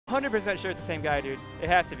100% sure it's the same guy, dude. It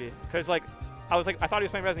has to be. Because, like, I thought he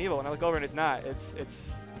was playing Resident Evil, and I look over and it's not. It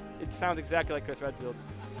sounds exactly like Chris Redfield.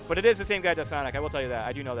 But it is the same guy does Sonic, I will tell you that.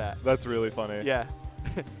 I do know that. That's really funny. Yeah.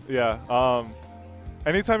 Yeah.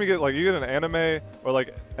 Anytime you get an anime or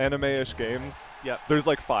like anime-ish games, there's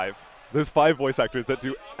like 5. There's 5 voice actors that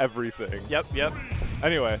do everything. Yep.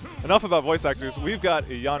 Anyway, enough about voice actors. We've got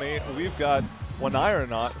Llany, we've got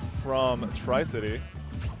Oneironaut from Tri-City.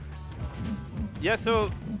 Yeah,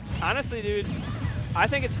 so honestly, dude, I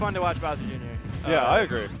think it's fun to watch Bowser Jr. Yeah, I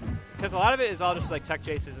agree. Because a lot of it is all just like tech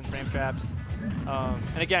chases and frame traps.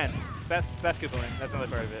 And again, best Koopaling, that's another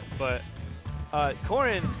part of it. But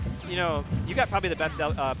Corrin, you know, you got probably the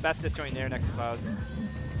best disjoint there next to Clouds.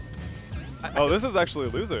 This is actually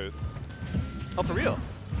losers. Oh, for real?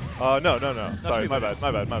 No. Sorry, my bad.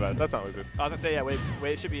 That's not losers. I was gonna say, yeah, wait,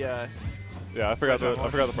 it should be. Yeah, I forgot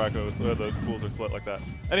the brackets, or the pools are split like that.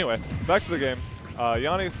 Anyway, back to the game.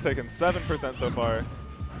 Llany's taken 7% so far.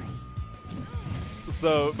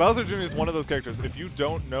 So Bowser Jr. is one of those characters. If you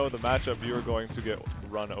don't know the matchup, you are going to get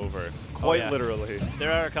run over, quite literally.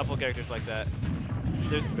 There are a couple characters like that.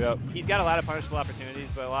 He's got a lot of punishable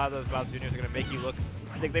opportunities, but a lot of those Bowser Jr.'s are going to make you look.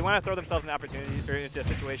 They want to throw themselves into opportunities or into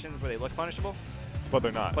situations where they look punishable. But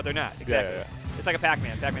they're not. Exactly. Yeah. It's like a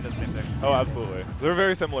Pac-Man. Pac-Man does the same thing. Oh, absolutely. They're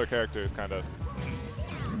very similar characters, kind of.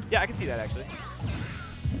 Yeah, I can see that, actually.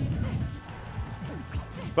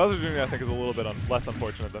 Bowser Jr. I think is a little bit less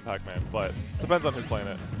unfortunate than Pac-Man, but depends on who's playing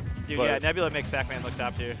it. Dude, yeah, Nebula makes Pac-Man look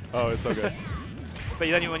top tier. Oh, it's so good. But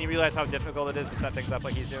then when you realize how difficult it is to set things up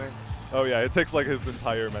like he's doing. Oh yeah, it takes like his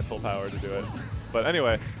entire mental power to do it. But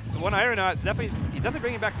anyway. So Oneironaut, he's definitely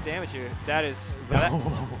bringing back some damage here.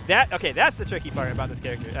 Okay, that's the tricky part about this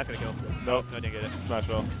character. That's gonna kill. Nope. No, didn't get it. Smash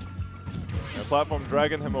fail. Yeah, platform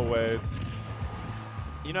dragging him away.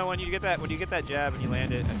 You know, when you get that jab and you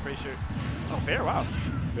land it, I'm pretty sure. Oh, fair. Wow.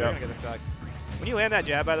 Yeah. Gonna get this back. When you land that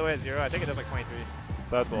jab, by the way, at 0, I think it does like 23.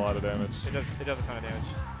 That's a lot of damage. It does a ton of damage.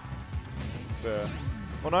 Yeah.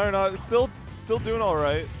 Oneironaut is still doing all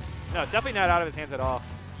right. No, it's definitely not out of his hands at all.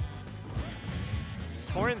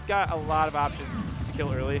 Corrin's got a lot of options to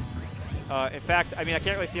kill early. In fact, I mean, I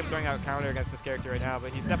can't really see him throwing out a counter against this character right now,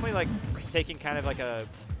 but he's definitely like taking kind of like a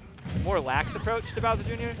more lax approach to Bowser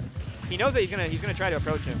Jr. He knows that he's gonna try to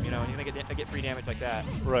approach him, you know, and he's gonna get free damage like that.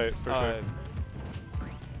 Right, for sure.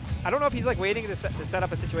 I don't know if he's like waiting to set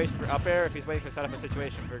up a situation for up air, or if he's waiting to set up a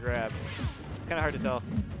situation for grab. It's kind of hard to tell.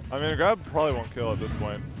 I mean, grab probably won't kill at this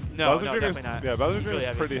point. No, definitely not. Yeah, Bowser Jr. really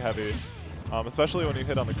is pretty heavy, especially when you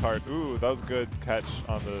hit on the cart. Ooh, that was a good catch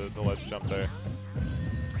on the ledge jump there.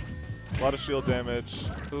 A lot of shield damage.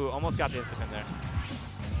 Ooh, almost got the insta-pin there.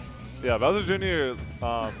 Yeah, Bowser Jr.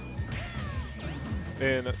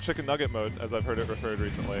 In chicken nugget mode, as I've heard it referred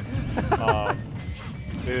recently,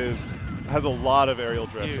 has a lot of aerial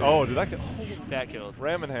drifts. Dude. Oh, did that get? Oh, that killed.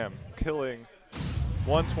 Raminham killing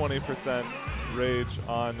 120% rage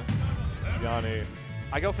on Llany.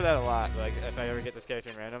 I go for that a lot. Like if I ever get this character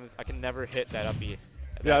in randoms, I can never hit that up B.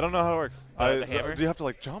 Yeah, I don't know how it works. The hammer? Do you have to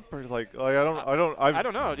like jump or like I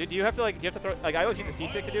don't know, dude. Do you have to throw? Like I always use the C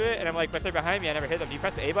stick to do it, and I'm like, if they're behind me, I never hit them. Do you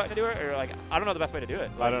press the A button to do it, or like I don't know the best way to do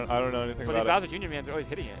it? Like, I don't know anything about it. But these Bowser Jr. mans are always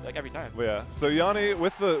hitting it, like every time. But yeah. So Llany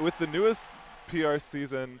with the newest PR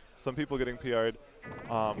season, some people getting PR'd.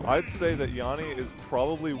 I'd say that Llany is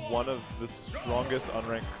probably one of the strongest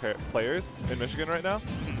unranked players in Michigan right now.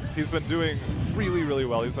 He's been doing really, really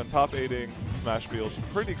well. He's been top 8ing Smash Fields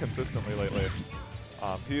pretty consistently lately.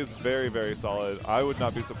 He is very, very solid. I would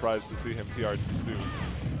not be surprised to see him PR'd soon,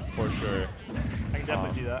 for sure. I can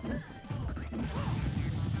definitely see that.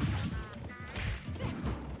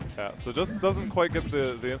 Yeah, so just doesn't quite get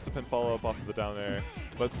the insta-pin follow-up off of the down air,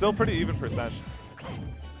 but still pretty even percents.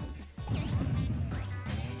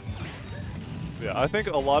 Yeah, I think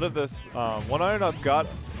a lot of this, Oneironaut's got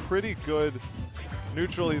pretty good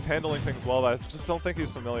neutral. He's handling things well, but I just don't think he's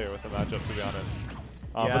familiar with the matchup, to be honest.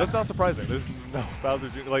 But that's not surprising. There's no Bowser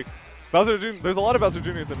Jr. Like, Bowser Jr. There's a lot of Bowser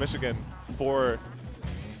Jr.'s in Michigan for,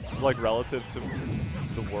 like, relative to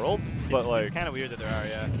the world, but like it's kind of weird that there are,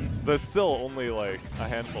 yeah. There's still only like a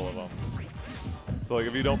handful of them. So like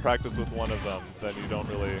if you don't practice with one of them, then you don't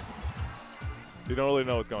really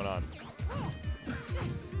know what's going on.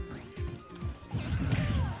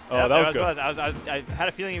 Oh, yeah, that was good. I had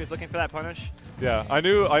a feeling he was looking for that punish. Yeah, I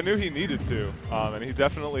knew he needed to, and he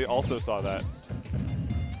definitely also saw that.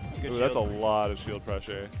 Ooh, that's a lot of shield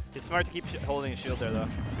pressure. It's smart to keep holding his shield there, though.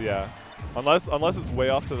 Yeah, unless it's way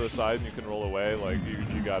off to the side and you can roll away, like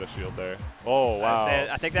you got a shield there. Oh wow!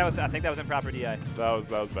 I think that was improper DI. That was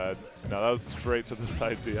bad. No, that was straight to the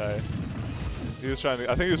side DI. He was trying to.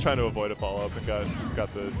 I think he was trying to avoid a follow up and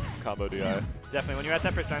got the combo DI. Definitely. When you're at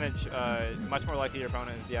that percentage, much more likely your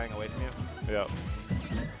opponent is DIing away from you. Yep.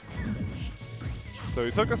 So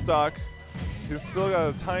he took a stock. He's still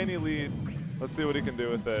got a tiny lead. Let's see what he can do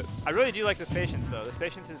with it. I really do like this patience, though. This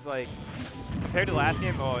patience is like, compared to the last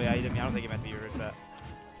game, oh yeah, he didn't. I don't think he meant to be reverse that.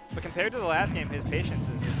 But compared to the last game, his patience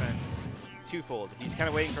has just been twofold. He's kind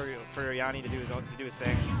of waiting for Llany to do his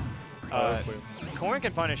thing. Corrin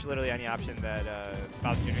can punish literally any option that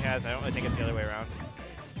Bowser Jr. has. I don't really think it's the other way around.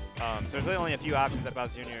 So there's really only a few options that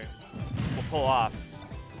Bowser Jr. will pull off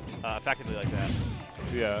effectively like that.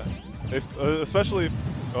 Yeah, especially.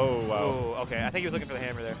 Oh wow. Oh, okay. I think he was looking for the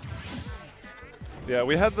hammer there. Yeah,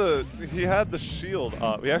 he had the shield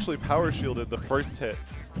up. He actually power shielded the first hit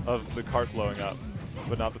of the cart blowing up,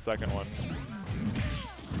 but not the second one.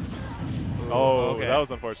 Ooh, oh, okay. That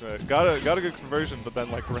was unfortunate. Got a good conversion, but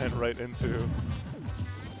then like ran right into the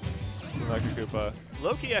Mecha Koopa.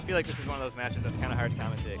 Low-key, I feel like this is one of those matches that's kind of hard to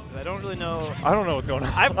commentate because I don't really know. I don't know what's going on.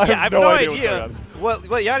 I have no idea what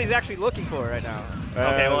Llany's actually looking for right now.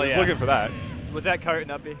 Okay, well, yeah. Looking for that. Was that cart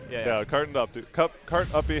and uppy? Yeah, cart and up, cart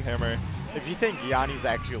uppy hammer. If you think Llany's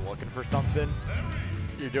actually looking for something,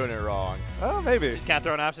 you're doing it wrong. Oh, maybe. Just can't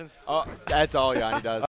throw in options? Oh, that's all Llany does.